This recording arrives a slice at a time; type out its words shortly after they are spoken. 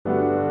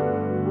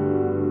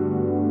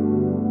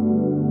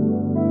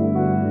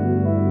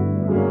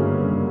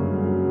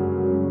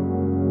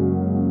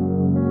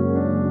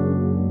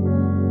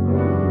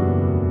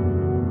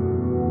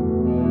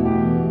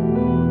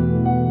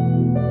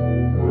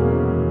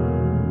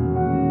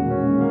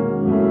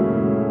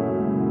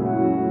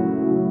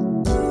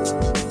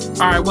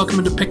Hi, welcome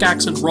into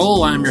Pickaxe and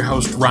Roll. I'm your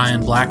host, Ryan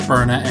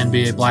Blackburn at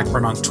NBA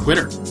Blackburn on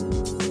Twitter.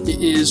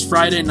 It is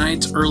Friday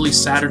night, early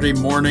Saturday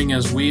morning,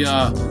 as we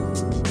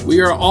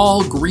are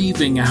all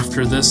grieving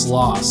after this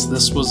loss.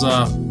 This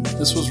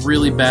was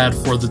really bad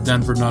for the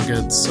Denver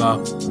Nuggets,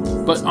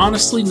 but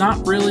honestly,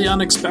 not really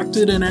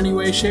unexpected in any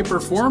way, shape, or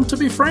form, to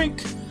be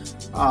frank.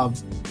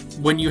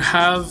 When you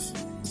have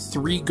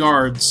three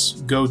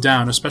guards go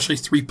down, especially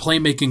three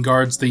playmaking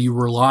guards that you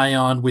rely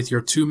on with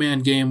your two-man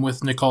game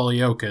with Nikola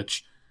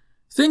Jokic,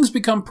 things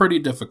become pretty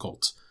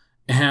difficult.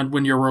 And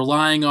when you're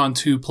relying on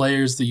two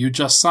players that you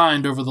just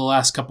signed over the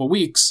last couple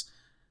weeks,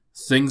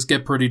 things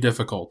get pretty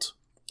difficult.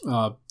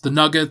 The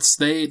Nuggets,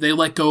 they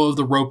let go of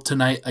the rope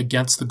tonight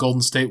against the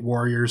Golden State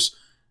Warriors.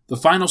 The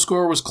final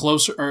score was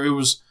closer, or it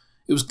was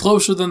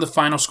closer than the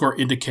final score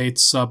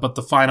indicates, but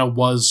the final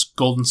was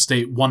Golden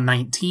State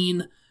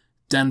 119,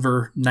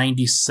 Denver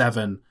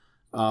 97.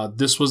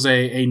 This was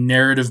a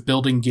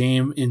narrative-building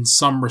game in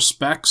some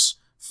respects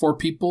for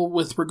people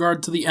with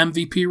regard to the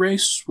MVP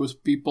race,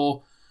 with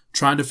people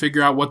trying to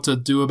figure out what to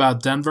do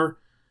about Denver.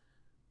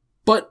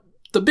 But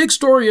the big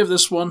story of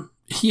this one,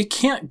 you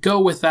can't go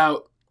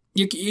without,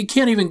 you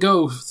can't even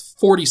go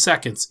 40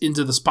 seconds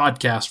into this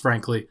podcast,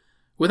 frankly,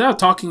 without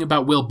talking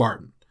about Will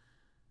Barton.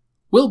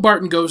 Will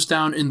Barton goes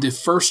down in the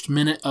first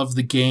minute of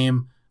the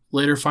game.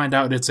 Later find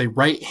out it's a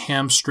right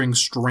hamstring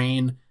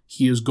strain.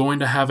 He is going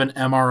to have an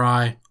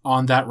MRI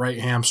on that right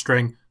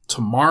hamstring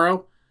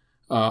tomorrow,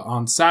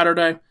 on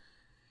Saturday.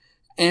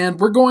 And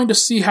we're going to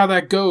see how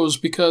that goes,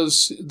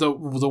 because the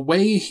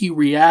way he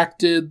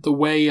reacted, the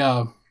way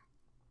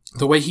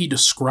he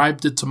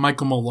described it to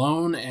Michael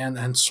Malone,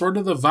 and sort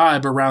of the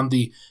vibe around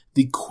the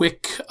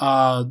quick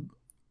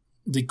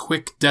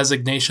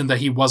designation that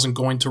he wasn't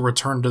going to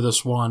return to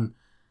this one,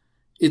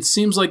 it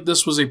seems like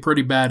this was a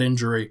pretty bad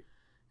injury,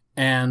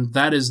 and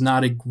that is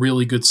not a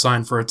really good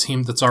sign for a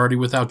team that's already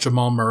without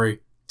Jamal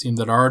Murray, a team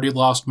that already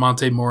lost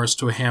Monte Morris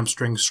to a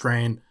hamstring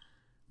strain.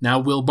 Now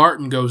Will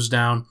Barton goes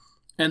down,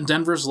 and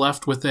Denver's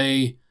left with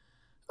a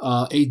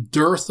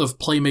dearth of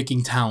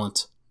playmaking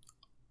talent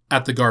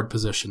at the guard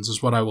positions,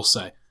 is what I will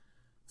say.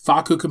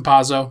 Facu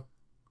Campazzo,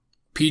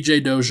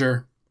 PJ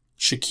Dozier,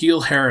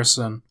 Shaquille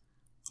Harrison,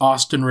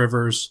 Austin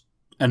Rivers,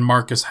 and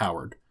Marcus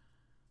Howard.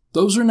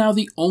 Those are now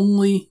the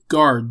only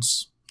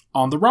guards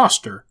on the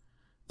roster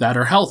that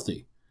are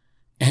healthy.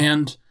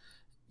 And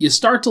you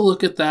start to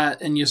look at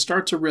that and you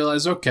start to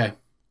realize, okay,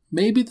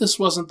 maybe this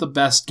wasn't the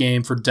best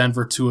game for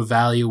Denver to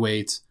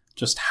evaluate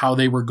just how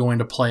they were going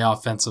to play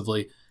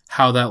offensively,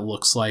 how that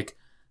looks like.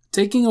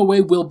 Taking away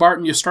Will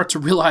Barton, you start to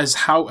realize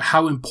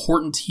how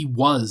important he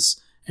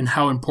was and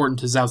how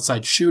important his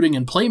outside shooting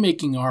and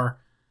playmaking are,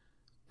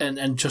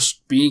 and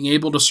just being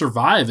able to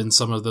survive in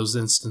some of those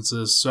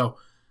instances. So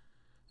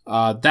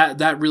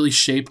that really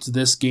shaped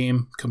this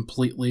game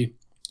completely.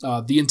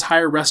 The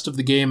entire rest of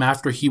the game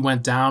after he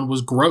went down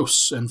was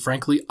gross and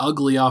frankly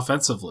ugly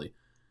offensively.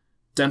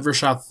 Denver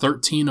shot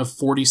 13 of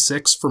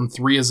 46 from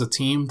three as a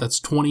team. That's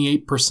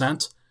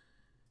 28%.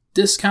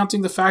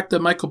 Discounting the fact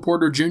that Michael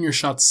Porter Jr.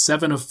 shot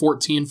 7 of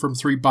 14 from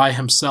three by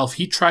himself,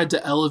 he tried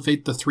to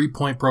elevate the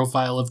three-point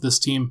profile of this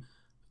team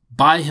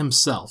by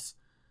himself,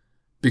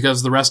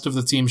 because the rest of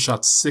the team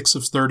shot 6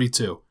 of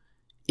 32,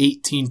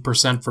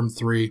 18% from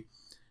three.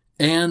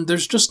 And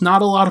there's just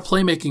not a lot of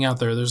playmaking out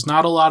there. There's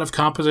not a lot of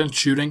competent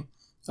shooting,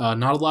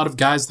 not a lot of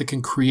guys that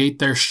can create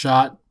their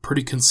shot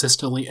pretty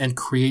consistently and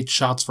create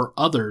shots for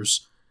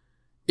others.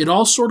 It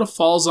all sort of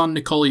falls on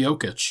Nikola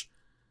Jokic.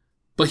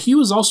 But he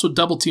was also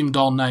double-teamed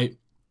all night.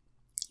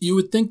 You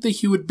would think that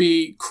he would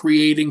be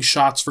creating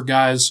shots for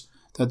guys,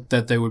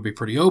 that they would be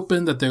pretty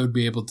open, that they would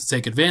be able to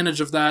take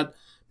advantage of that,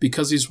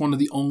 because he's one of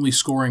the only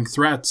scoring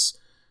threats.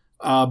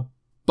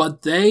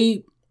 But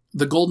the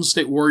Golden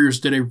State Warriors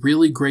did a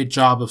really great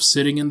job of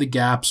sitting in the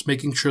gaps,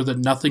 making sure that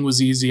nothing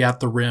was easy at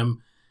the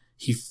rim.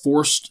 They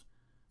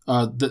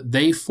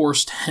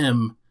forced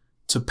him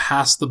to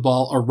pass the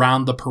ball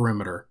around the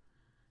perimeter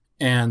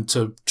and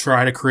to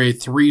try to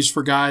create threes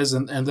for guys,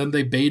 and then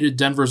they baited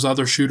Denver's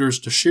other shooters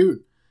to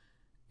shoot.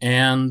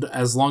 And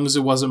as long as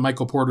it wasn't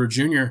Michael Porter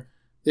Jr.,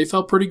 they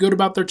felt pretty good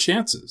about their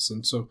chances.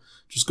 And so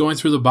just going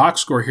through the box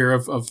score here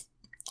of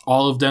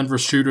all of Denver's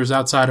shooters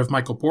outside of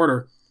Michael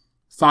Porter,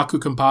 Facu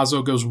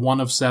Campazzo goes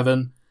 1 of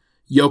 7,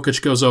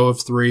 Jokic goes 0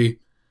 of 3,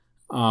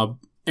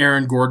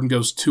 Aaron Gordon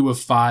goes 2 of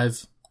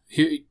 5.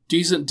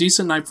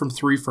 Decent night from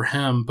 3 for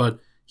him, but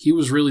he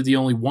was really the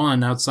only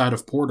one outside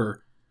of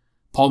Porter.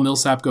 Paul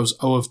Millsap goes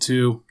 0 of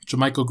 2.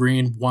 JaMychal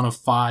Green, 1 of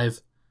 5.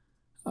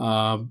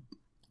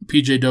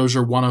 PJ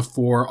Dozier, 1 of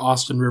 4.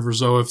 Austin Rivers,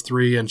 0 of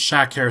 3. And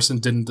Shaq Harrison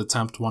didn't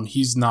attempt one.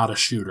 He's not a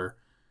shooter.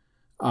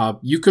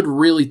 You could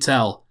really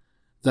tell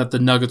that the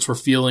Nuggets were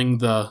feeling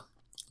the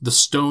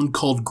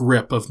stone-cold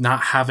grip of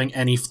not having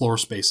any floor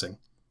spacing.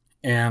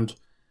 And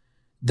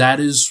that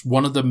is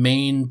one of the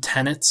main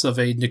tenets of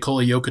a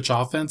Nikola Jokic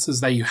offense,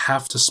 is that you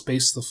have to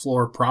space the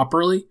floor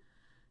properly.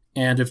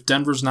 And if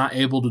Denver's not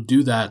able to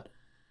do that,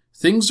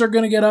 things are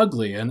going to get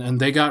ugly, and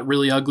they got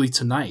really ugly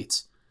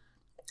tonight.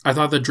 I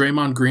thought that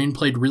Draymond Green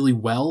played really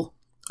well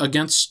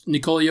against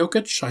Nikola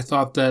Jokic. I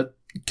thought that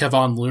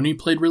Kevon Looney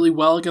played really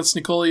well against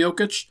Nikola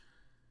Jokic.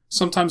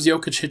 Sometimes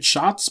Jokic hit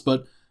shots,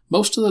 but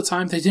most of the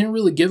time they didn't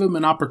really give him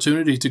an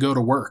opportunity to go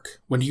to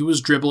work. When he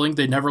was dribbling,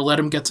 they never let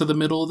him get to the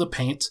middle of the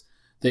paint.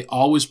 They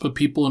always put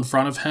people in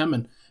front of him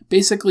and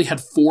basically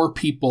had 4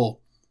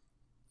 people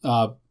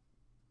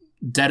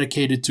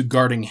dedicated to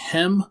guarding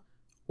him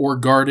or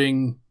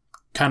guarding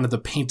kind of the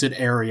painted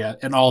area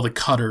and all the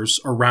cutters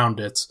around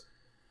it.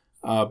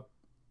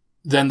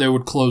 Then they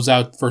would close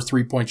out for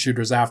 3-point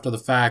shooters after the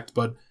fact,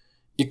 but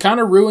it kind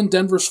of ruined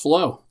Denver's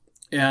flow.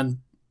 And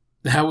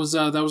that was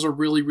a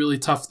really, really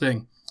tough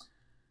thing.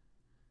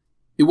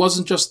 It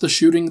wasn't just the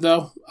shooting,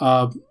 though.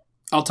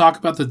 I'll talk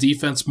about the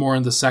defense more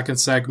in the second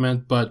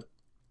segment, but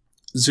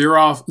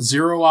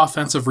zero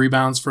offensive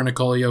rebounds for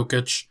Nikola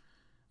Jokic.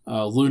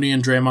 Looney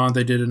and Draymond,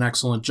 they did an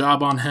excellent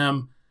job on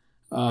him.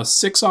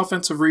 6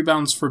 offensive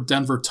rebounds for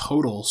Denver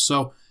total.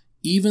 So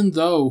even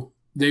though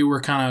they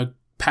were kind of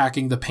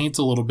packing the paint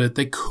a little bit,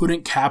 they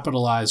couldn't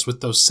capitalize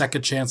with those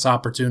second chance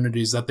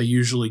opportunities that they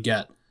usually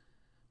get.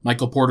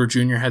 Michael Porter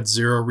Jr. had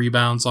 0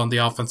 rebounds on the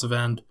offensive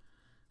end.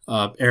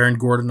 Aaron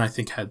Gordon, I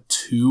think, had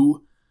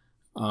 2.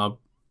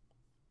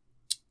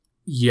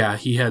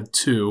 He had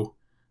 2.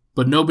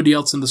 But nobody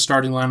else in the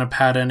starting lineup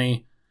had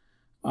any.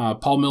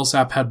 Paul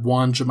Millsap had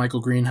 1.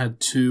 JaMychal Green had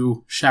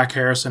 2. Shaq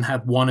Harrison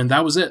had 1, and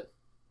that was it.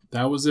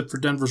 That was it for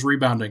Denver's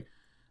rebounding.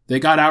 They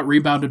got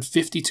out-rebounded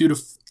 52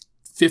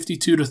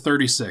 to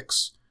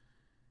 36.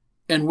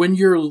 And when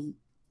you're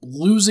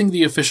losing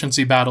the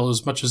efficiency battle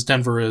as much as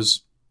Denver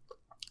is,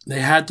 they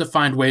had to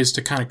find ways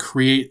to kind of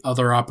create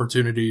other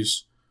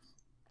opportunities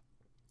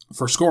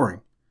for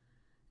scoring.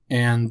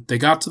 And they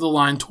got to the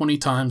line 20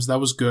 times. That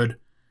was good.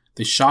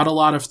 They shot a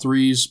lot of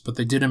threes, but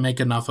they didn't make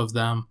enough of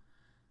them.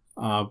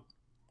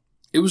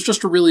 It was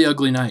just a really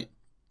ugly night.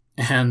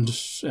 And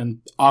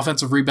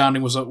offensive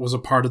rebounding was a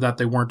part of that.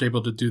 They weren't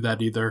able to do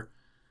that either.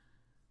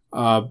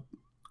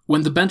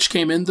 When the bench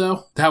came in,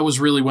 though, that was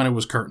really when it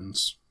was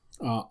curtains.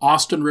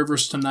 Austin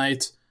Rivers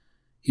tonight,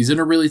 he's in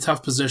a really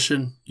tough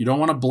position. You don't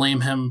want to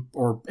blame him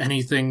or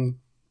anything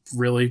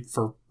really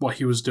for what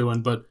he was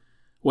doing, but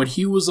when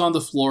he was on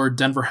the floor,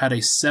 Denver had a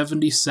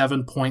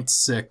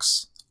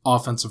 77.6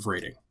 offensive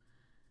rating.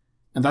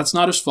 And that's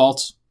not his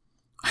fault.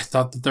 I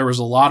thought that there was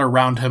a lot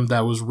around him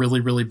that was really,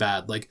 really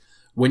bad. Like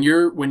the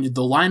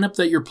lineup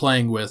that you're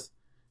playing with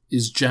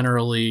is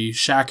generally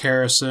Shaq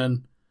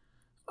Harrison,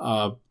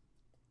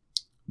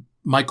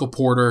 Michael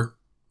Porter,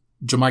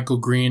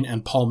 JaMychal Green,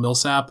 and Paul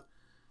Millsap.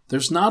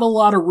 There's not a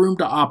lot of room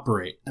to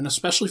operate, and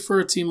especially for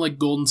a team like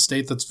Golden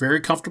State that's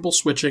very comfortable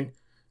switching.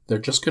 They're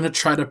just going to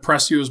try to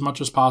press you as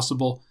much as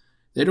possible.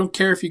 They don't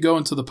care if you go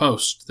into the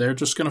post. They're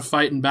just going to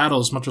fight and battle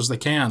as much as they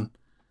can.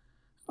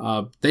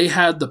 They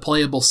had the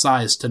playable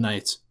size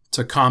tonight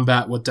to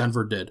combat what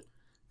Denver did.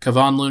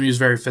 Kevon Looney is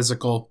very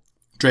physical.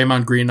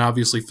 Draymond Green,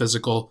 obviously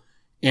physical.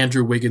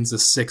 Andrew Wiggins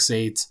is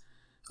 6'8".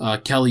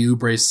 Kelly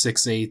Oubre is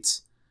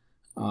 6'8".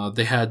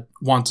 They had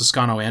Juan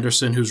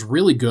Toscano-Anderson, who's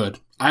really good.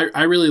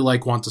 I really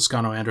like Juan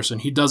Toscano-Anderson.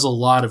 He does a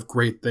lot of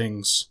great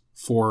things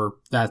for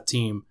that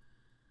team.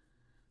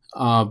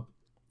 And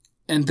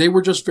they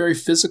were just very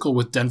physical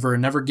with Denver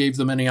and never gave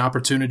them any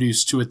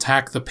opportunities to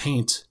attack the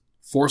paint,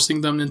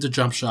 forcing them into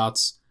jump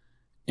shots,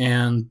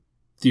 and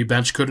the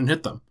bench couldn't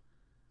hit them.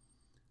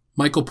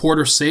 Michael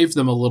Porter saved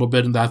them a little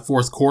bit in that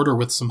fourth quarter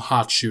with some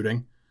hot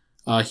shooting.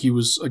 He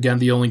was, again,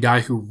 the only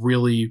guy who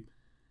really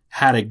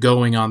had it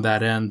going on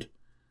that end.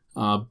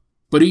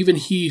 But even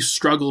he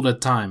struggled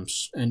at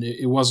times, and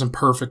it wasn't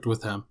perfect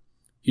with him.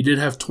 He did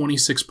have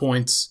 26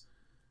 points.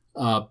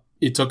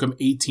 It took him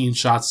 18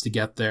 shots to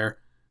get there.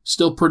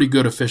 Still pretty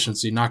good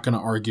efficiency, not going to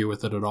argue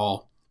with it at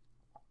all.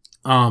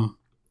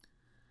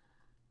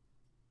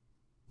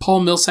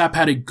 Paul Millsap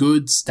had a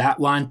good stat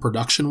line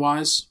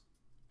production-wise,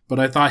 but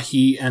I thought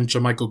he and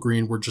JaMychal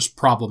Green were just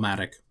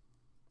problematic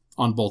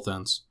on both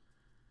ends.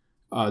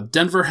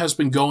 Denver has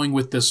been going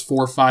with this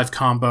 4-5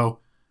 combo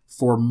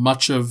for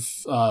much of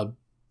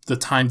the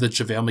time that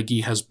JaVale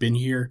McGee has been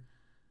here.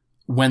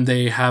 When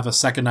they have a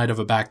second night of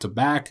a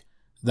back-to-back,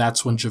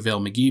 that's when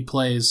JaVale McGee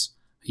plays.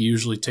 He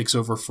usually takes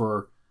over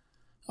for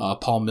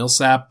Paul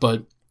Millsap,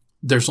 but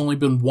there's only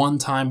been one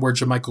time where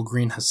JaMychal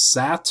Green has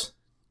sat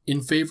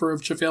in favor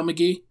of JaVale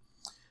McGee,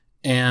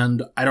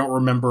 and I don't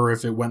remember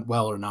if it went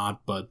well or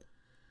not, but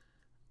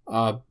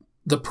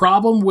the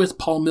problem with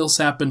Paul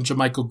Millsap and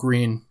JaMychal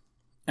Green,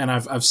 and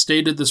I've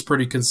stated this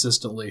pretty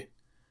consistently,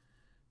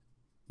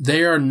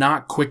 they are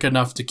not quick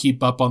enough to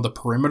keep up on the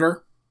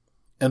perimeter,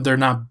 and they're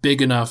not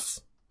big enough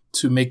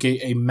to make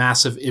a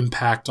massive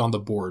impact on the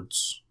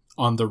boards,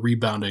 on the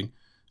rebounding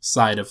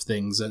side of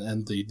things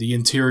and the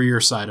interior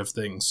side of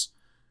things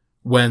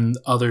when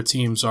other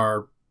teams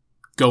are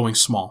going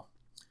small.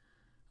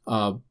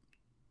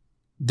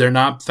 They're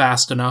not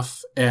fast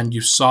enough, and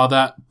you saw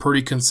that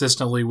pretty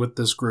consistently with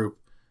this group.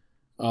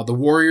 The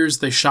Warriors,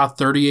 they shot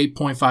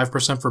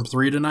 38.5% from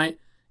three tonight.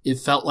 It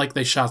felt like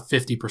they shot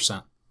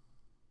 50%.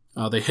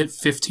 They hit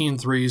 15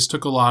 threes,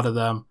 took a lot of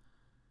them.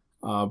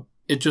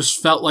 It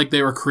just felt like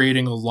they were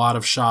creating a lot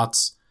of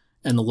shots,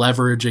 and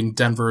leveraging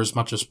Denver as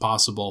much as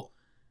possible.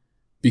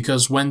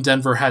 Because when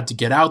Denver had to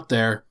get out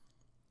there,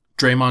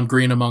 Draymond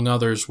Green, among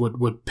others,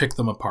 would pick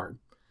them apart.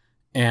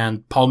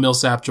 And Paul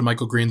Millsap,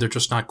 JaMychal Green, they're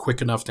just not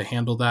quick enough to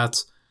handle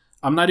that.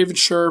 I'm not even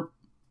sure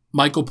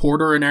Michael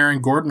Porter and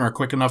Aaron Gordon are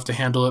quick enough to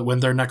handle it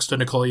when they're next to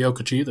Nikola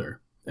Jokic either.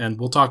 And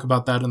we'll talk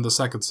about that in the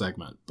second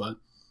segment. But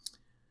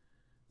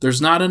there's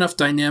not enough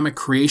dynamic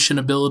creation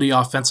ability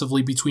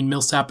offensively between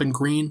Millsap and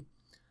Green.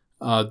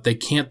 They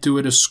can't do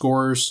it as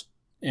scorers.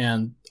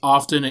 And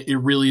often it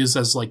really is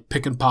as like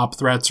pick and pop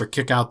threats or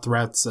kick out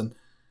threats. And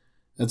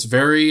it's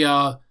very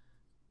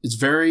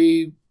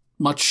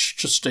much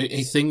just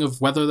a thing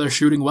of whether they're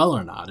shooting well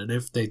or not. And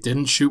if they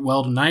didn't shoot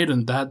well tonight,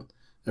 and that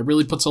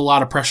really puts a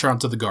lot of pressure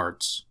onto the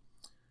guards.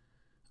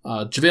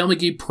 JaVale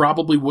McGee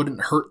probably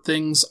wouldn't hurt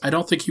things. I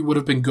don't think he would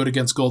have been good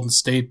against Golden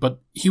State,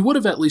 but he would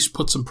have at least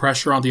put some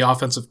pressure on the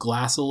offensive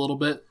glass a little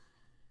bit.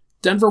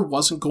 Denver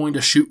wasn't going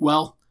to shoot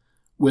well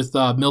with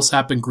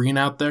Millsap and Green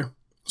out there,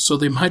 so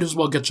they might as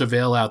well get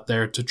JaVale out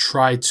there to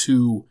try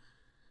to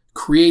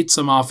create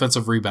some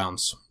offensive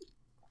rebounds.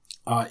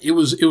 It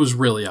was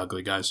really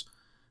ugly, guys.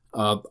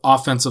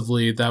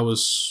 Offensively, that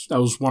was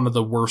one of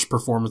the worst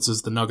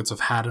performances the Nuggets have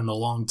had in a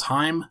long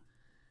time,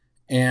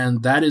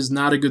 and that is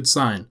not a good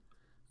sign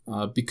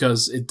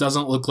because it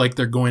doesn't look like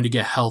they're going to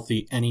get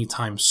healthy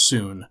anytime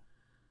soon.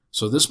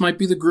 So this might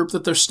be the group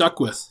that they're stuck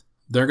with.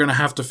 They're going to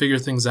have to figure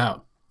things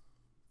out.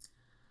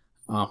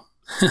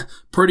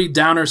 Pretty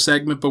downer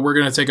segment, but we're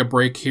going to take a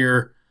break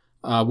here.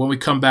 When we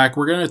come back,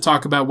 we're going to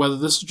talk about whether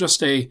this is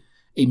just a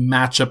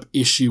matchup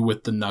issue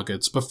with the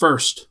Nuggets. But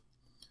first,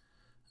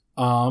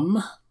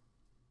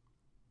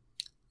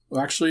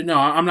 actually, no,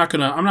 I'm not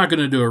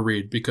gonna do a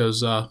read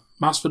because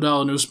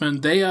Masvidal and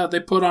Usman they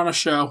put on a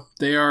show.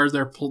 They're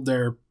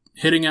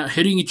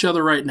hitting each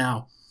other right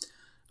now.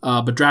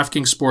 But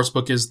DraftKings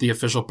Sportsbook is the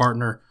official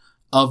partner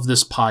of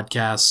this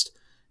podcast,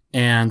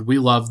 and we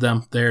love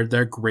them.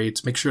 They're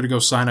great. Make sure to go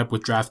sign up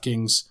with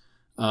DraftKings.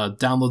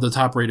 Download the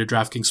top-rated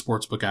DraftKings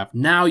Sportsbook app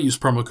now. Use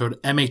promo code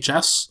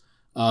MHS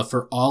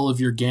for all of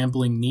your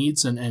gambling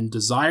needs and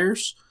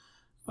desires.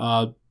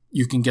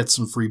 You can get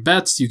some free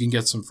bets. You can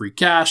get some free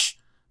cash.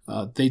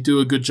 They do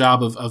a good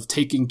job of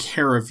taking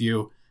care of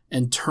you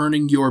and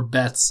turning your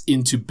bets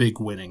into big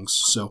winnings.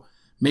 So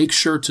make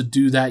sure to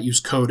do that. Use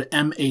code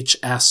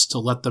MHS to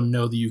let them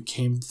know that you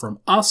came from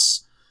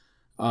us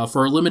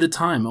for a limited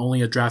time,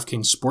 only at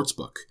DraftKings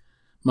Sportsbook.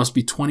 Must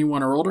be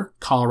 21 or older,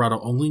 Colorado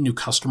only, new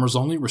customers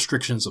only,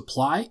 restrictions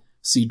apply.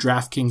 See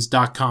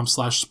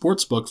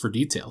DraftKings.com/sportsbook for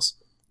details.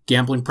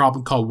 Gambling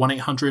problem, call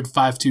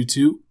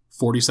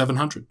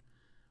 1-800-522-4700.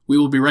 We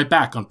will be right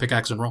back on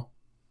Pickaxe and Roll.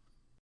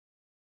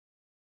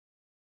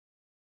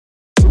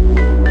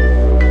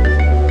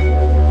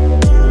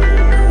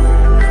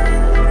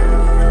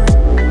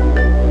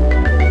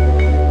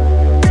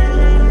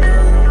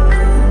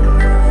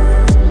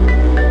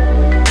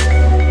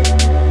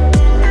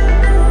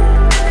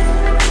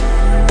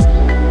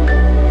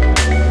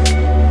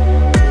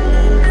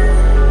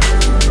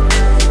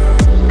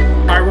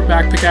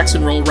 Pickaxe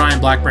and Roll, Ryan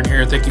Blackburn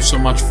here. Thank you so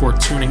much for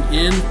tuning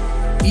in.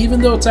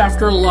 Even though it's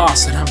after a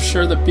loss, and I'm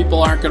sure that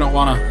people aren't going to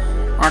want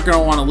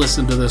to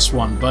listen to this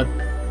one, but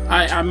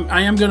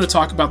I am going to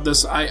talk about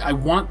this. I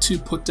want to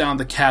put down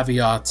the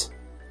caveat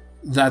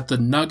that the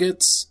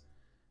Nuggets,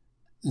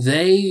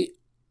 they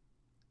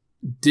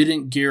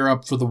didn't gear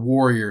up for the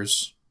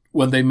Warriors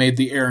when they made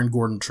the Aaron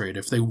Gordon trade.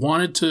 If they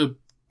wanted to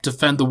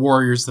defend the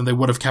Warriors, then they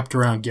would have kept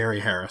around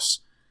Gary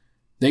Harris.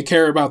 They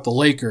care about the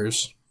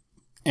Lakers,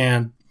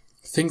 and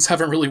things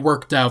haven't really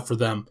worked out for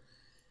them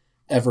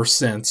ever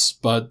since.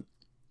 But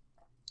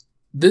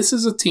this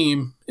is a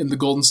team in the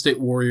Golden State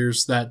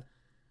Warriors that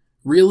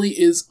really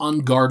is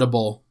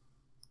unguardable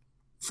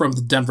from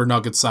the Denver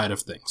Nuggets side of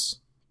things.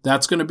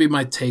 That's going to be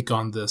my take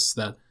on this,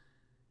 that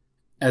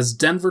as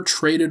Denver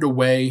traded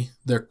away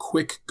their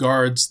quick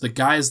guards, the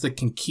guys that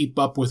can keep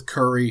up with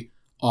Curry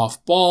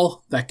off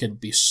ball, that can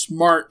be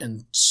smart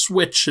and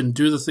switch and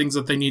do the things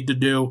that they need to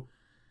do,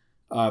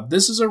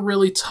 this is a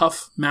really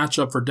tough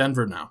matchup for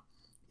Denver now,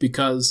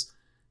 because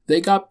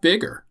they got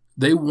bigger.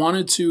 They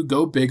wanted to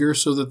go bigger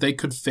so that they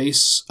could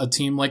face a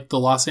team like the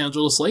Los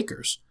Angeles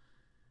Lakers.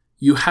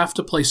 You have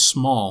to play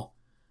small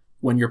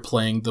when you're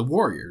playing the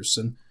Warriors.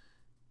 And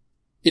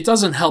it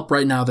doesn't help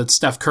right now that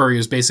Steph Curry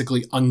is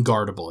basically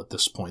unguardable at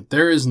this point.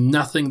 There is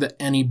nothing that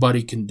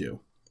anybody can do.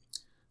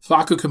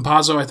 Facu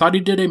Campazzo, I thought he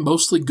did a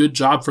mostly good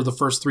job for the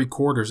first three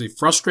quarters. He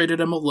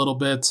frustrated him a little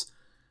bit.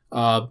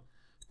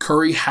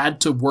 Curry had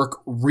to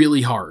work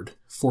really hard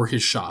for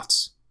his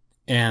shots.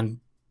 And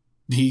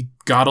he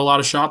got a lot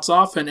of shots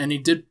off, and he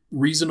did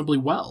reasonably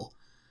well.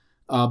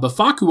 But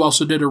Facu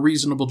also did a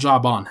reasonable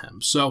job on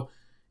him. So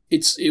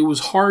it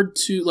was hard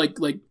to, like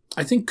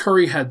I think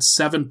Curry had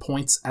 7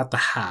 points at the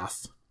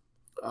half,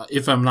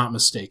 if I'm not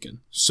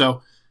mistaken.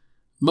 So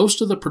most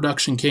of the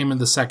production came in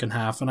the second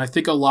half, and I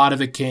think a lot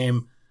of it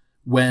came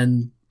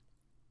when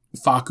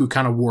Facu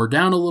kind of wore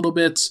down a little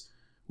bit,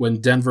 when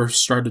Denver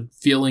started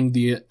feeling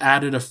the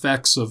added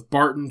effects of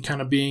Barton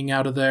kind of being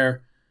out of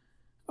there.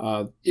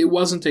 It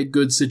wasn't a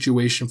good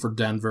situation for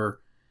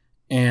Denver,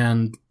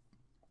 and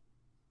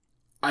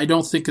I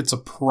don't think it's a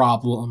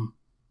problem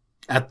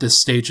at this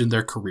stage in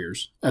their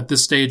careers, at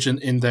this stage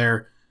in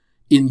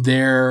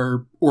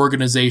their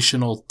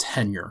organizational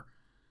tenure.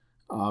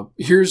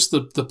 Here's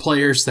the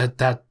players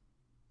that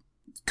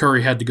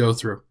Curry had to go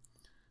through.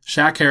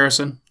 Shaq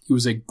Harrison, he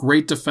was a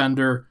great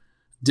defender,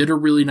 did a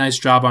really nice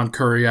job on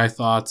Curry, I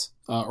thought,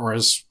 or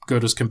as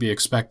good as can be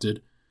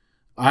expected.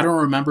 I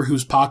don't remember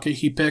whose pocket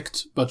he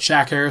picked, but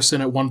Shaq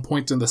Harrison at one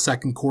point in the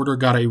second quarter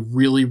got a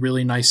really,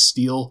 really nice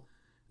steal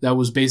that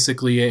was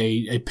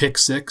basically a pick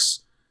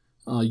six.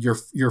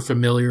 You're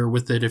familiar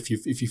with it if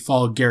you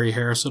follow Gary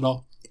Harris at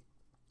all.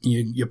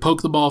 You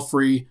poke the ball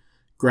free,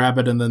 grab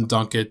it and then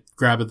dunk it,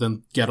 grab it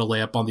then get a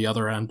layup on the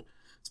other end.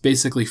 It's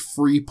basically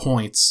free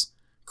points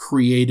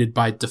created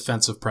by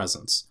defensive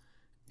presence.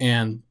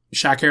 And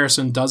Shaq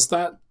Harrison does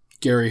that.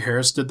 Gary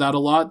Harris did that a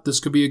lot. This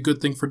could be a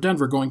good thing for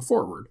Denver going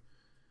forward.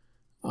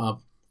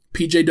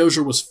 PJ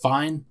Dozier was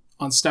fine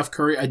on Steph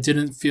Curry. I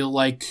didn't feel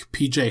like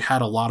PJ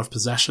had a lot of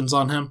possessions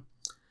on him.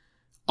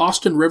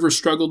 Austin Rivers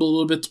struggled a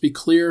little bit, to be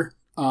clear,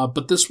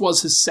 but this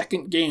was his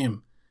second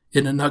game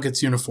in a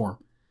Nuggets uniform.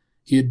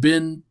 He had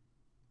been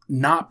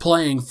not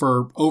playing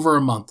for over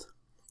a month,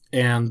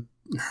 and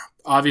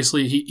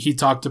obviously he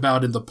talked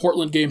about in the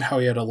Portland game how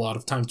he had a lot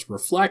of time to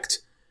reflect.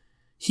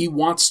 He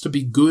wants to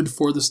be good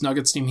for this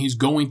Nuggets team. He's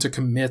going to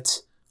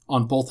commit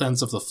on both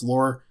ends of the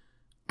floor.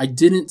 I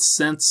didn't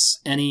sense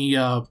it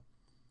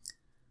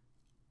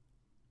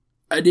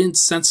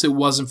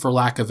wasn't for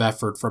lack of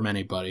effort from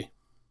anybody.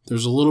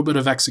 There's a little bit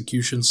of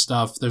execution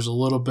stuff. There's a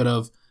little bit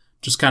of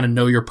just kind of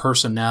know your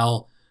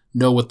personnel,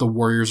 know what the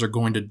Warriors are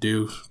going to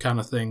do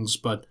kind of things.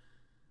 But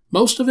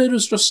most of it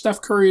is just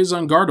Steph Curry is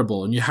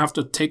unguardable, and you have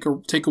to take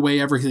away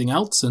everything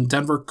else, and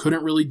Denver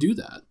couldn't really do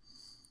that.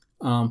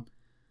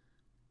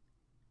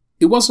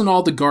 It wasn't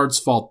all the guards'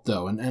 fault,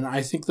 though, and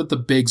I think that the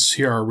bigs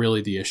here are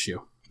really the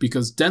issue.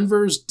 Because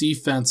Denver's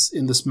defense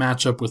in this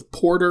matchup with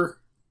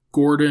Porter,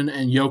 Gordon,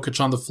 and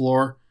Jokic on the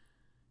floor,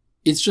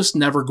 it's just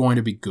never going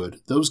to be good.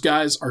 Those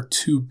guys are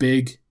too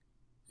big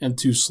and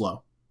too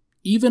slow.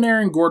 Even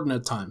Aaron Gordon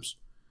at times.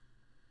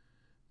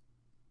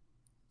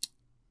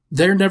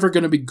 They're never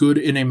going to be good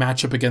in a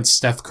matchup against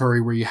Steph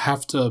Curry where you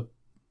have to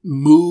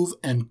move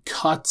and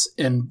cut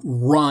and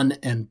run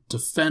and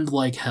defend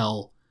like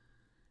hell.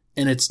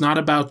 And it's not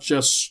about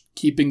just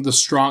keeping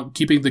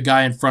the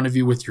guy in front of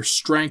you with your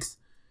strength.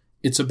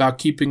 It's about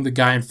keeping the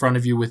guy in front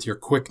of you with your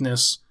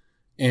quickness.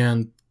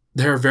 And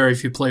there are very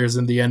few players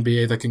in the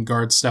NBA that can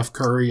guard Steph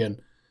Curry,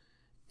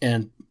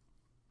 and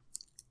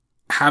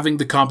having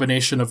the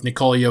combination of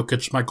Nikola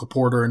Jokic, Michael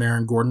Porter, and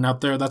Aaron Gordon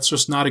out there, that's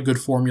just not a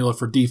good formula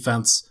for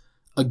defense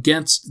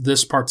against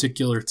this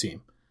particular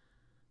team.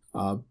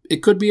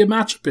 It could be a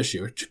matchup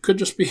issue. It could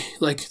just be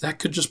that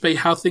could just be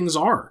how things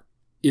are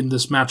in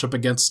this matchup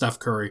against Steph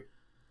Curry.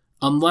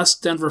 Unless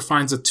Denver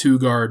finds a two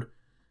guard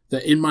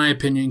that, in my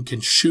opinion,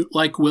 can shoot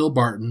like Will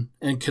Barton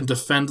and can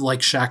defend like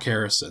Shaq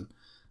Harrison.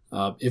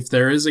 If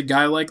there is a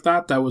guy like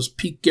that was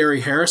peak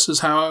Gary Harris is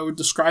how I would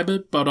describe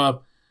it,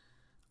 but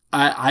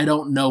I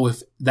don't know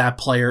if that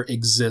player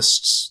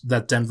exists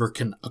that Denver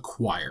can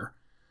acquire.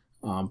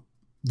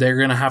 They're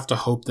going to have to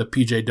hope that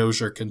PJ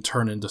Dozier can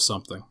turn into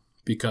something,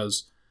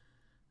 because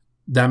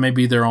that may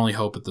be their only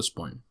hope at this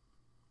point.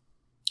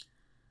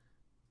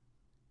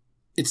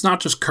 It's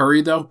not just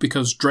Curry, though,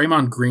 because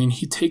Draymond Green,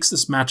 he takes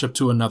this matchup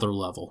to another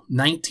level.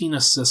 19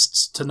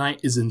 assists tonight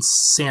is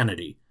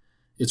insanity.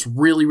 It's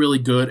really, really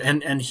good,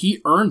 and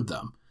he earned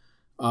them.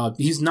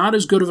 He's not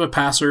as good of a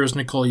passer as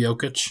Nikola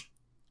Jokic.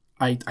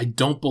 I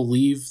don't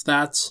believe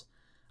that.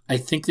 I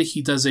think that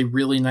he does a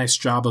really nice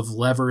job of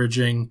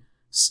leveraging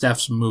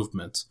Steph's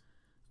movement.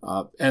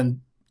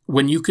 And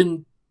when you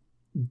can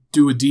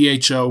do a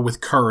DHO with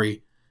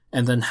Curry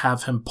and then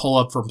have him pull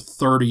up from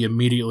 30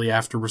 immediately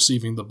after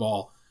receiving the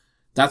ball,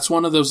 that's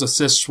one of those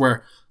assists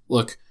where,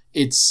 look,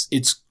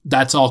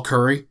 that's all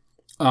Curry.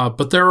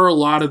 But there are a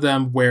lot of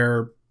them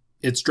where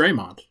it's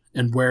Draymond,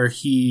 and where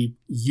he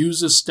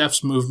uses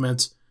Steph's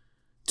movement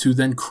to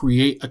then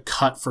create a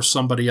cut for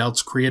somebody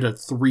else, create a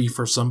three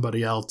for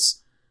somebody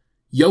else.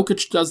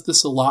 Jokic does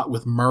this a lot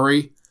with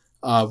Murray.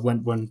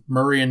 When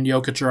Murray and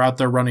Jokic are out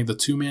there running the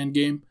two-man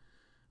game,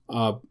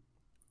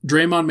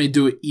 Draymond may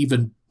do it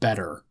even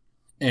better.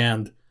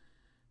 And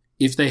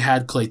if they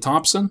had Klay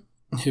Thompson,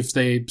 if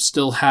they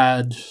still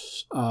had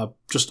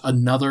just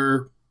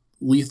another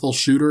lethal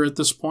shooter at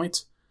this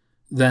point,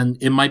 then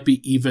it might be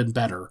even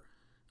better.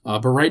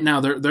 But right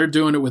now, they're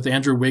doing it with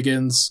Andrew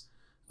Wiggins,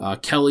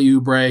 Kelly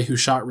Oubre, who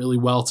shot really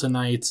well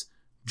tonight,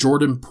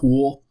 Jordan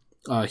Poole,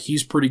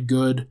 he's pretty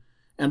good,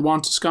 and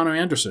Juan Toscano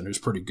Anderson, who's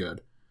pretty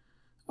good.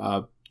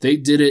 They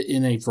did it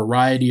in a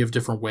variety of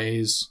different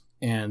ways,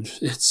 and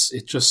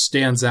it just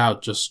stands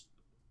out just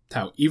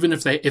how, even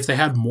if they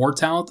had more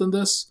talent than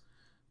this,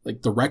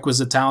 like the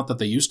requisite talent that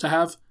they used to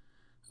have,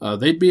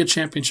 they'd be a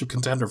championship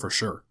contender for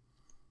sure.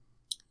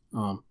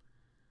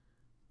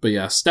 But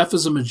yeah, Steph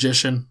is a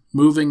magician,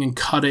 moving and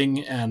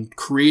cutting and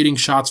creating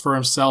shots for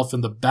himself,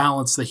 and the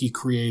balance that he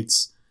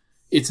creates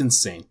It's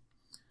insane.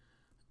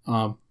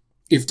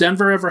 If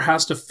Denver ever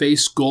has to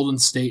face Golden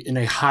State in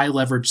a high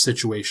leverage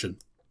situation,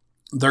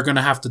 they're going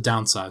to have to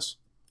downsize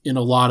in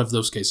a lot of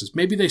those cases.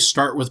 Maybe they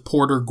start with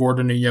Porter,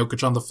 Gordon, and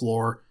Jokic on the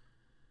floor,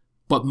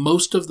 but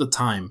most of the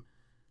time,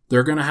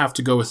 they're going to have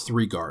to go with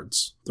 3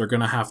 guards. They're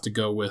going to have to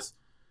go with,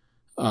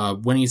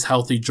 when he's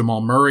healthy,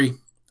 Jamal Murray,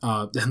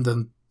 and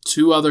then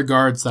 2 other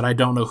guards that I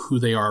don't know who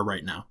they are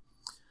right now.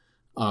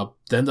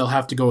 Then they'll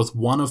have to go with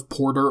one of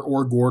Porter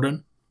or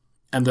Gordon,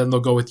 and then they'll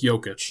go with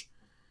Jokic.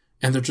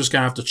 And they're just going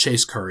to have to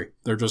chase Curry.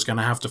 They're just going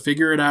to have to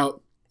figure it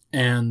out,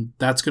 and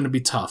that's going to be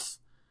tough.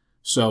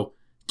 So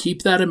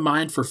keep that in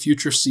mind for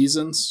future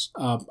seasons.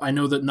 I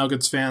know that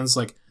Nuggets fans,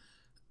 like,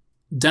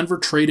 Denver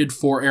traded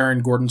for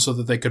Aaron Gordon so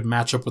that they could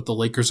match up with the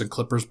Lakers and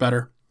Clippers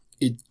better.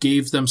 It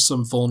gave them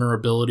some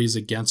vulnerabilities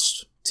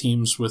against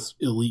teams with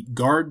elite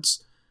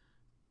guards.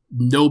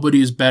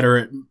 Nobody's better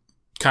at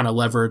kind of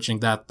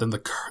leveraging that than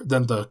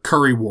the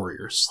Curry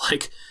Warriors.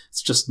 Like,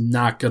 it's just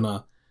not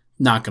gonna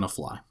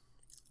fly.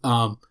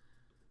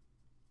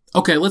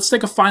 Okay, let's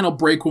take a final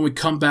break. When we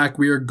come back,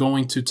 we are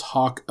going to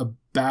talk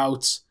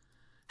about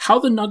how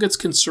the Nuggets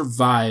can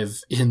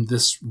survive in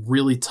this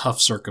really tough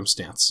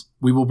circumstance.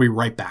 We will be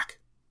right back.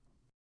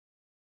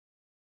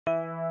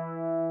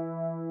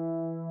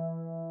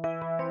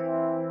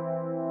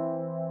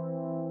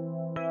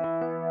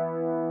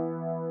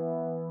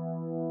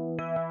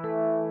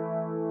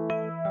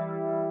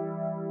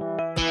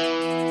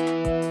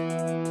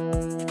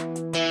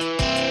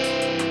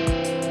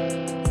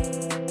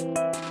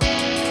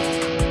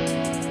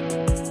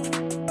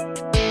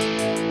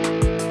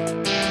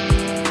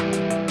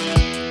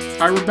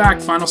 All right, we're back.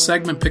 Final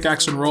segment,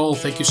 Pickaxe and Roll.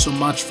 Thank you so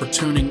much for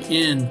tuning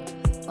in.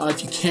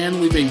 If you can,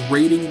 leave a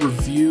rating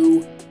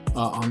review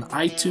on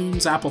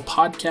iTunes, Apple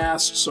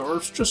Podcasts,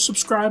 or just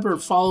subscribe or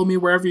follow me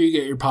wherever you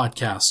get your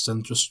podcasts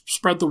and just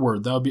spread the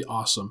word. That would be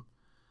awesome.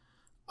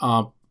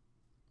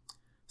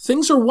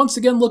 Things are once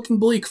again looking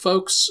bleak,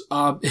 folks.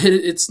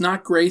 It's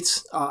not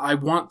great. I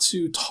want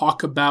to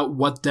talk about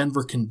what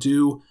Denver can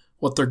do,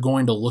 what they're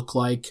going to look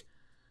like.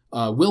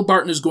 Will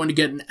Barton is going to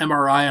get an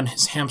MRI on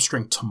his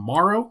hamstring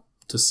tomorrow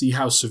to see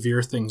how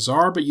severe things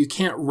are, but you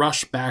can't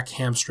rush back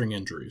hamstring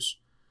injuries.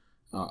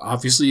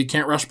 Obviously, you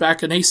can't rush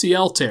back an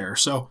ACL tear,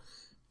 so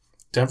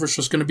Denver's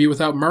just going to be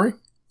without Murray.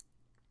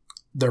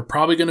 They're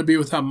probably going to be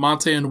without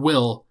Monte and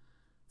Will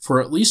for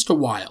at least a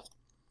while.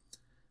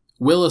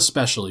 Will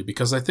especially,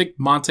 because I think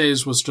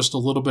Monte's was just a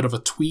little bit of a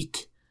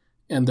tweak,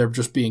 and they're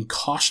just being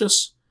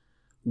cautious.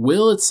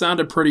 Will, it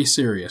sounded pretty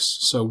serious,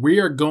 so we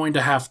are going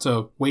to have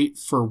to wait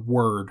for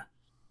word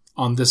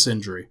on this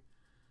injury.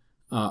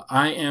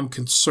 I am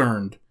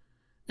concerned,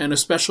 and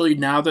especially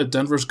now that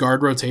Denver's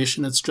guard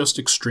rotation, it's just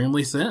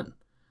extremely thin.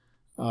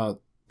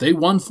 They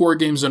won 4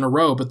 games in a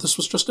row, but this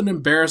was just an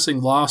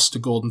embarrassing loss to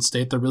Golden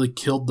State that really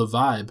killed the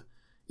vibe.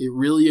 It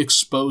really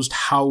exposed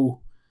how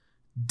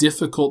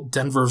difficult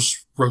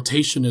Denver's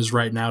rotation is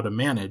right now to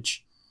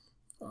manage.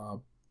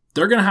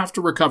 They're going to have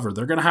to recover.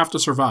 They're going to have to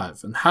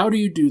survive. And how do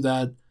you do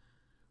that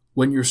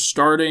when you're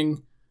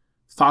starting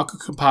Falco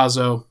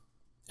Campazzo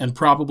and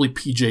probably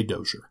PJ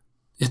Dozier?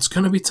 It's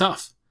going to be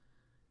tough.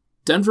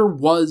 Denver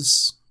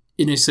was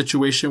in a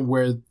situation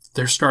where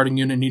their starting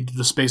unit needed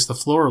to space the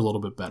floor a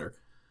little bit better.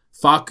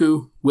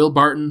 Facu, Will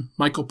Barton,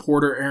 Michael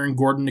Porter, Aaron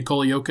Gordon,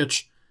 Nikola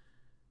Jokic.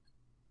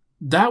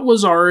 That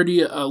was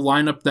already a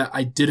lineup that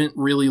I didn't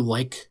really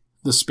like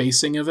the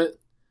spacing of it.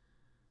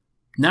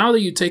 Now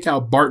that you take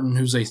out Barton,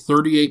 who's a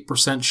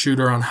 38%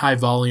 shooter on high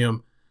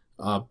volume,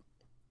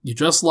 you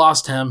just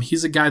lost him.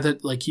 He's a guy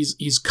that, like,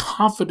 he's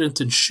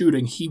confident in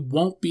shooting. He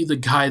won't be the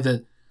guy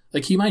that,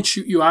 like, he might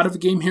shoot you out of a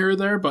game here or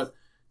there, but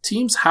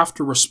teams have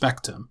to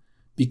respect him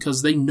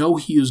because they know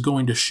he is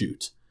going to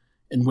shoot.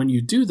 And when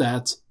you do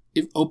that,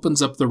 it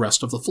opens up the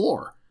rest of the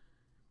floor.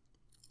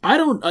 I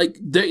don't like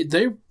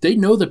they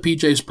know that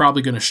PJ is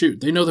probably going to shoot.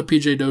 They know that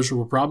PJ Dozier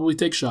will probably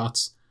take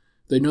shots.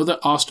 They know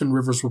that Austin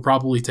Rivers will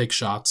probably take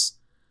shots.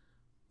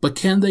 But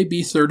can they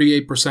be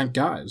 38%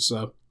 guys?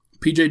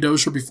 PJ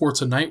Dozier before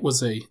tonight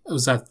was at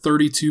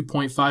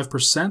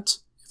 32.5%,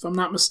 if I'm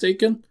not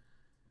mistaken.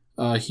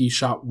 He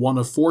shot 1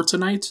 of 4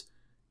 tonight.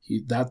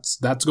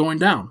 That's going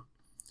down.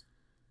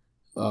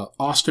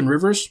 Austin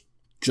Rivers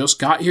just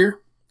got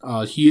here.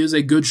 He is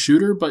a good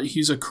shooter, but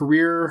he's a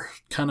career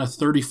kind of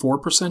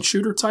 34%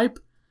 shooter type.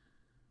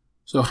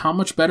 So how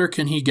much better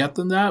can he get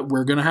than that?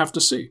 We're going to have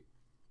to see.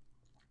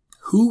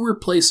 Who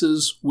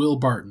replaces Will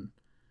Barton?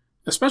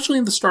 Especially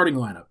in the starting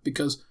lineup,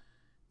 because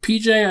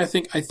PJ,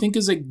 I think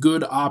is a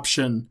good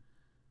option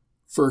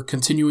for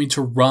continuing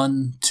to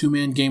run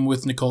two-man game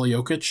with Nikola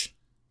Jokic,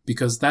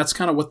 because that's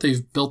kind of what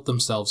they've built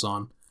themselves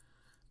on.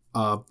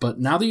 But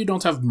now that you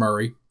don't have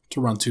Murray to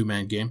run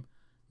two-man game,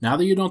 now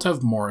that you don't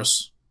have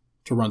Morris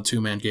to run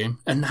two-man game,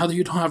 and now that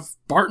you don't have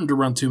Barton to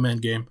run two-man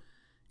game,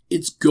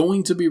 it's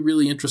going to be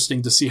really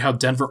interesting to see how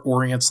Denver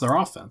orients their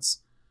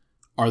offense.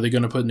 Are they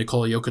going to put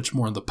Nikola Jokic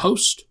more in the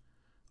post?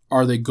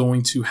 Are they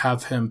going to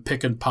have him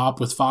pick and pop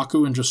with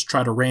Facu and just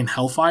try to rain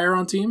hellfire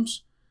on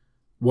teams?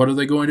 What are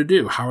they going to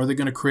do? How are they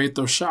going to create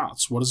those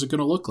shots? What is it going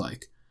to look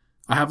like?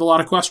 I have a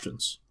lot of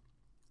questions.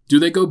 Do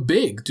they go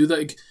big?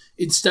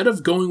 Instead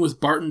of going with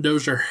Barton,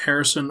 Dozier,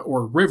 Harrison,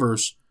 or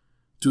Rivers,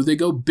 do they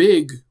go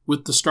big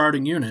with the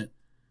starting unit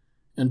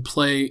and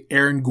play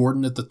Aaron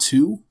Gordon at the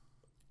 2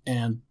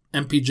 and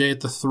MPJ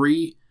at the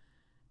 3,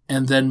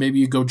 and then maybe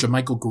you go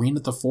JaMychal Green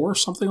at the 4 or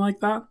something like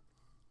that?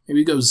 Maybe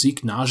you go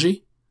Zeke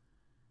Nnaji?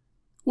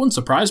 Wouldn't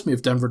surprise me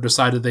if Denver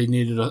decided they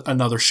needed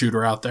another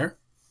shooter out there.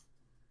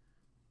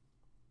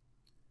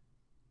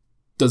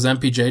 Does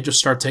MPJ just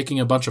start taking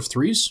a bunch of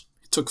threes?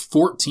 He took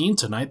 14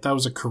 tonight. That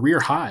was a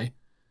career high.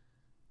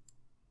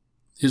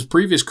 His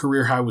previous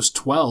career high was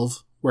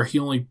 12, where he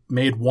only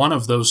made one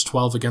of those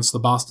 12 against the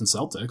Boston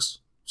Celtics.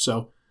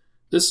 So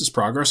this is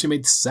progress. He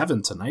made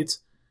 7 tonight.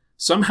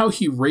 Somehow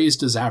he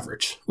raised his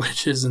average,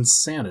 which is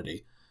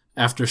insanity,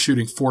 after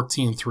shooting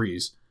 14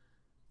 threes.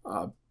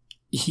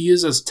 He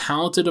is as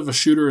talented of a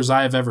shooter as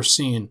I have ever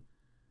seen,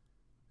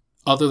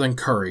 other than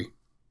Curry.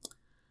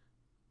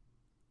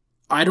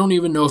 I don't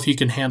even know if he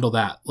can handle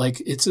that.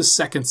 It's his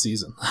second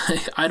season.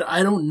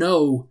 I don't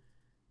know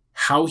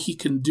how he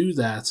can do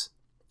that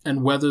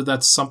and whether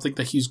that's something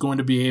that he's going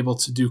to be able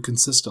to do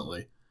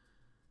consistently.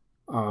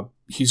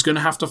 He's going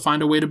to have to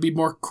find a way to be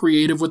more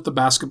creative with the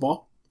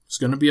basketball. He's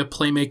going to be a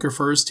playmaker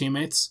for his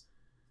teammates.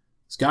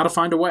 He's got to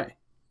find a way.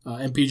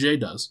 MPJ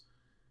does.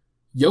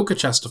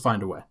 Jokic has to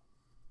find a way.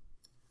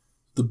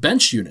 The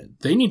bench unit,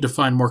 they need to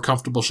find more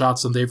comfortable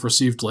shots than they've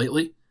received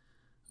lately.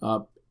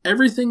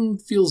 Everything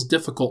feels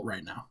difficult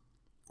right now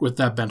with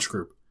that bench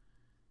group.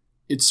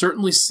 It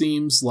certainly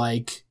seems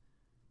like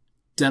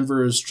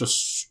Denver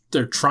is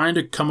they're trying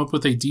to come up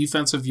with a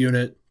defensive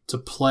unit to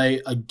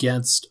play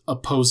against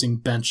opposing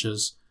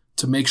benches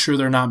to make sure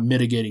they're not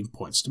mitigating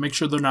points, to make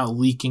sure they're not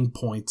leaking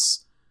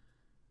points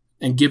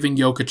and giving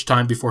Jokic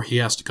time before he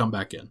has to come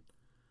back in.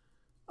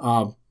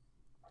 And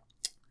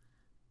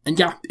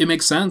yeah, it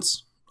makes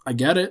sense. I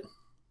get it.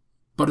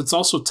 But it's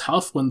also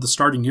tough when the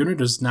starting unit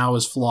is now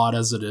as flawed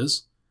as it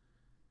is.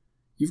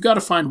 You've got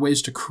to find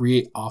ways to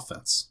create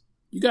offense.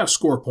 You got to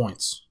score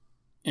points.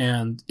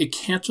 And it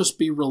can't just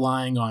be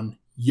relying on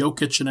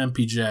Jokic and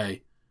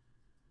MPJ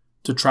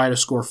to try to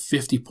score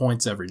 50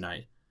 points every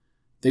night.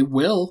 They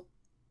will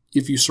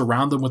if you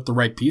surround them with the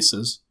right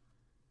pieces.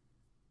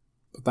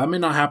 But that may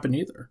not happen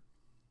either.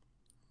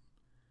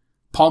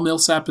 Paul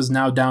Millsap is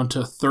now down to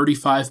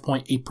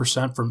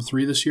 35.8% from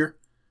 3 this year,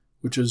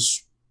 which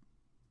is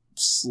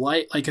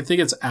I think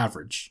it's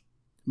average.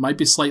 It might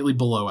be slightly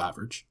below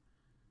average.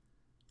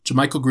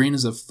 JaMychal Green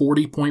is at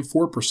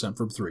 40.4%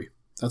 from 3.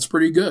 That's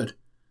pretty good.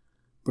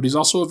 But he's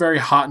also a very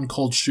hot and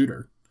cold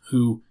shooter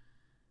who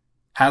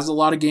has a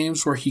lot of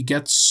games where he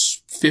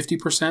gets 50%,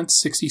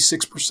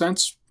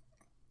 66%.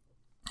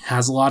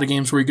 Has a lot of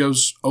games where he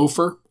goes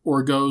 0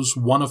 or goes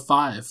 1 of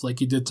 5 like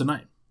he did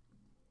tonight.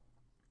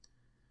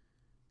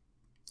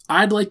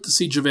 I'd like to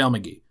see JaVale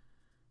McGee.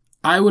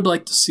 I would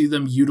like to see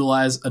them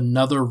utilize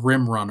another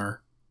rim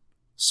runner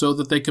so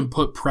that they can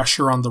put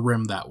pressure on the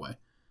rim that way.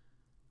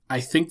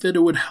 I think that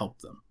it would help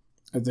them.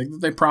 I think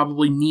that they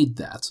probably need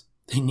that.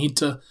 They need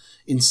to,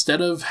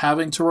 instead of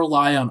having to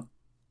rely on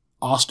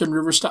Austin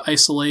Rivers to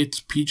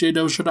isolate, PJ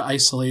Dozier to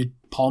isolate,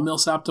 Paul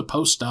Millsap to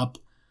post up,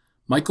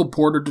 Michael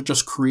Porter to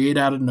just create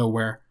out of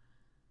nowhere,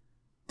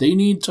 they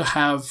need to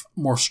have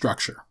more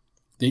structure.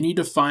 They need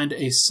to find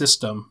a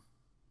system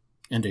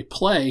and a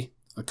play,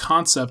 a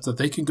concept that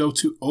they can go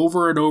to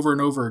over and over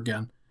and over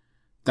again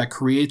that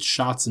creates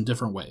shots in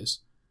different ways.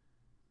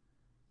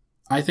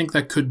 I think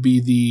that could be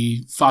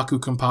the Facu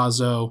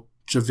Campazzo,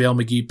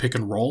 JaVale McGee pick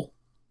and roll,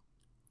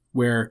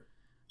 where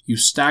you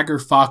stagger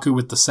Facu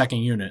with the second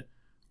unit,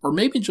 or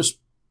maybe just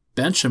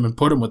bench him and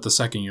put him with the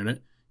second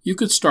unit. You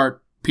could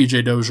start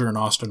PJ Dozier and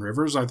Austin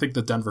Rivers. I think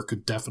that Denver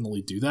could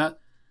definitely do that.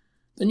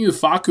 Then you have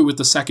Facu with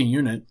the second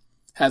unit,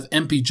 have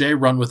MPJ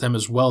run with him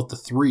as well at the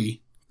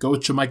 3, go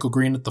with JaMychal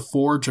Green at the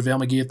 4,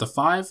 JaVale McGee at the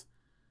 5,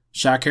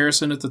 Shaq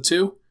Harrison at the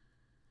 2.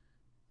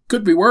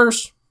 Could be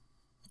worse.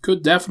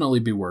 Could definitely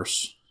be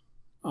worse.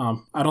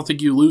 I don't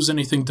think you lose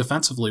anything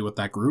defensively with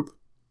that group.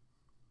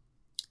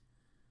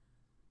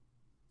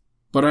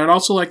 But I'd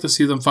also like to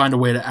see them find a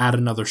way to add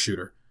another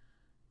shooter.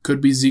 Could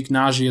be Zeke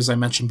Nnaji, as I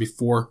mentioned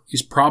before.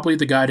 He's probably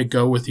the guy to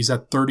go with. He's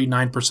at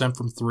 39%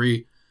 from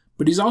 3,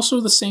 but he's also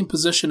the same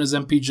position as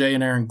MPJ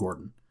and Aaron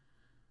Gordon.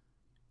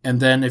 And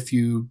then if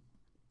you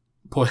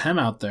put him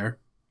out there,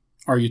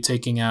 are you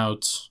taking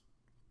out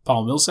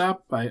Paul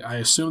Millsap? I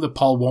assume that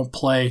Paul won't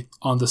play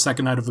on the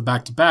second night of a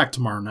back-to-back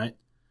tomorrow night.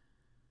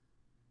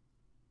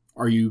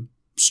 Are you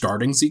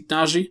starting Zeke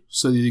Nnaji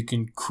so that you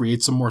can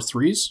create some more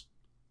threes?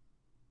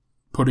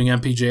 Putting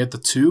MPJ at the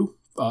 2,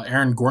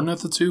 Aaron Gordon at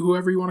the 2,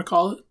 whoever you want to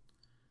call it?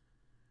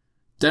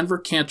 Denver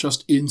can't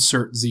just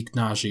insert Zeke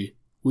Nnaji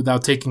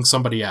without taking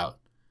somebody out.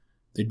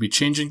 They'd be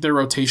changing their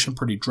rotation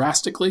pretty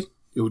drastically.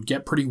 It would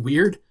get pretty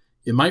weird.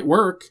 It might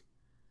work,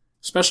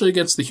 especially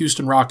against the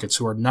Houston Rockets,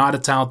 who are not a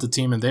talented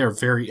team and they are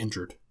very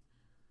injured.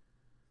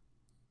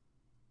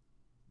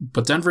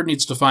 But Denver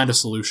needs to find a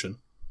solution.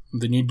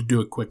 They need to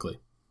do it quickly.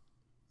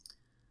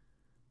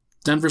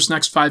 Denver's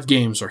next 5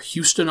 games are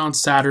Houston on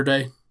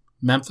Saturday,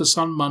 Memphis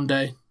on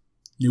Monday,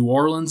 New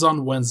Orleans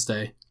on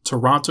Wednesday,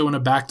 Toronto in a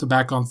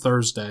back-to-back on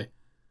Thursday,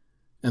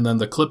 and then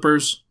the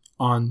Clippers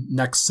on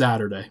next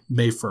Saturday,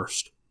 May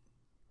 1st.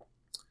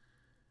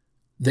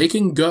 They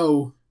can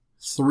go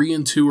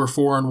 3-2 or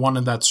 4-1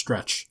 in that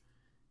stretch,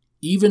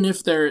 even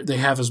if they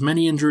have as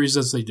many injuries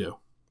as they do.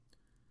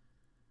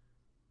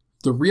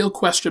 The real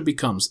question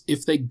becomes,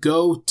 if they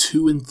go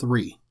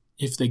 2-3,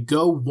 if they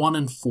go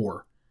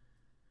 1-4,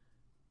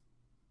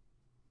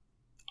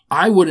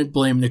 I wouldn't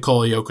blame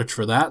Nikola Jokic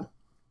for that.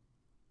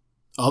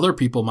 Other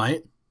people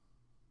might.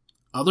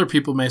 Other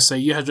people may say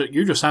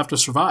you just have to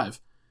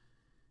survive.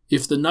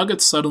 If the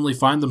Nuggets suddenly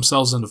find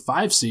themselves in the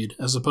 5 seed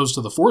as opposed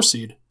to the 4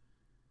 seed,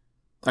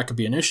 that could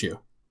be an issue.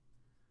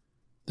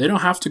 They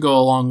don't have to go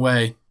a long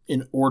way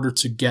in order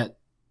to get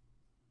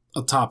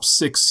a top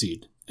 6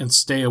 seed and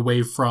stay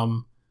away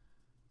from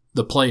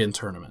the play-in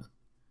tournament.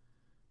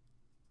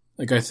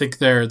 Like, I think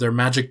their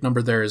magic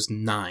number there is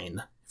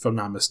 9, if I'm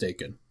not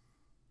mistaken.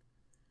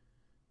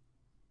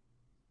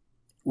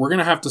 We're going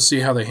to have to see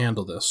how they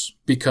handle this,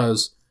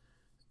 because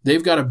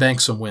they've got to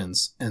bank some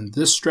wins. And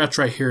this stretch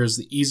right here is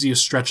the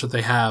easiest stretch that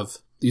they have.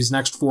 These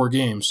next 4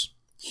 games,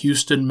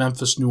 Houston,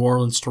 Memphis, New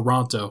Orleans,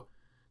 Toronto,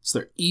 it's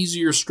their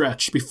easier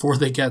stretch before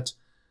they get,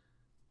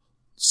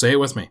 say it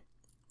with me,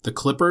 the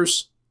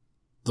Clippers,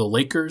 the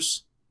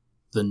Lakers,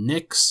 the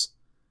Knicks,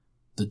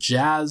 the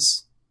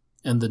Jazz,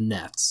 and the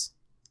Nets.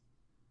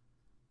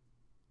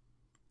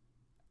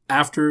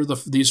 After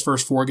these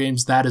first 4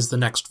 games, that is the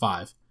next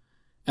 5.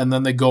 And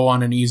then they go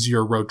on an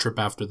easier road trip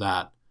after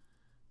that.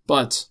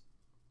 But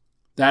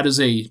that is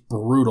a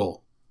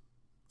brutal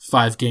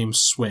 5-game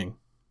swing.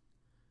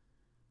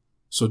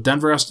 So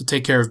Denver has to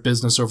take care of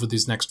business over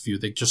these next few.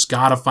 They just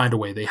got to find a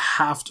way. They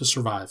have to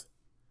survive.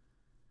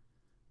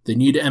 They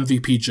need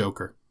MVP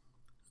Joker.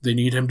 They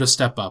need him to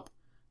step up.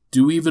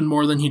 Do even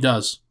more than he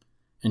does.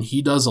 And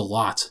he does a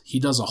lot. He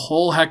does a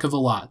whole heck of a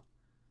lot.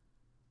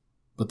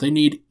 But they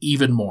need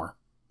even more.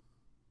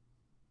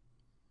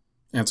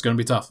 And it's going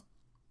to be tough.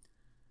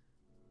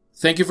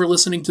 Thank you for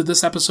listening to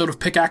this episode of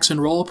Pickaxe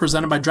and Roll,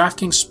 presented by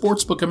DraftKings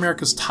Sportsbook,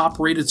 America's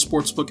top-rated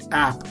sportsbook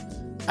app.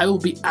 I will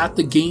be at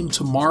the game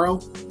tomorrow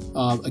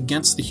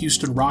against the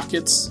Houston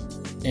Rockets,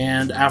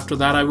 and after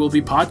that I will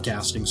be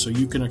podcasting, so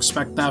you can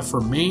expect that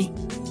from me.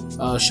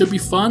 Should be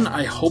fun.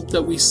 I hope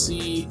that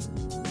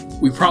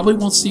we probably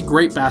won't see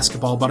great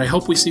basketball, but I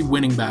hope we see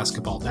winning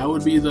basketball. That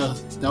would be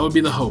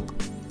the hope.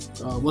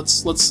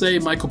 Let's say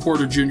Michael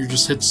Porter Jr.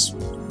 just hits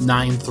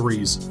 9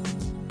 threes.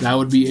 That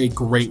would be a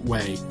great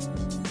way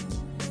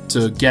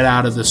to get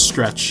out of this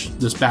stretch,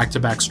 this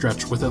back-to-back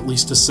stretch, with at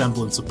least a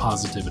semblance of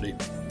positivity.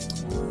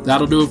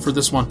 That'll do it for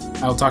this one.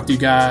 I will talk to you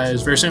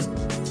guys very soon.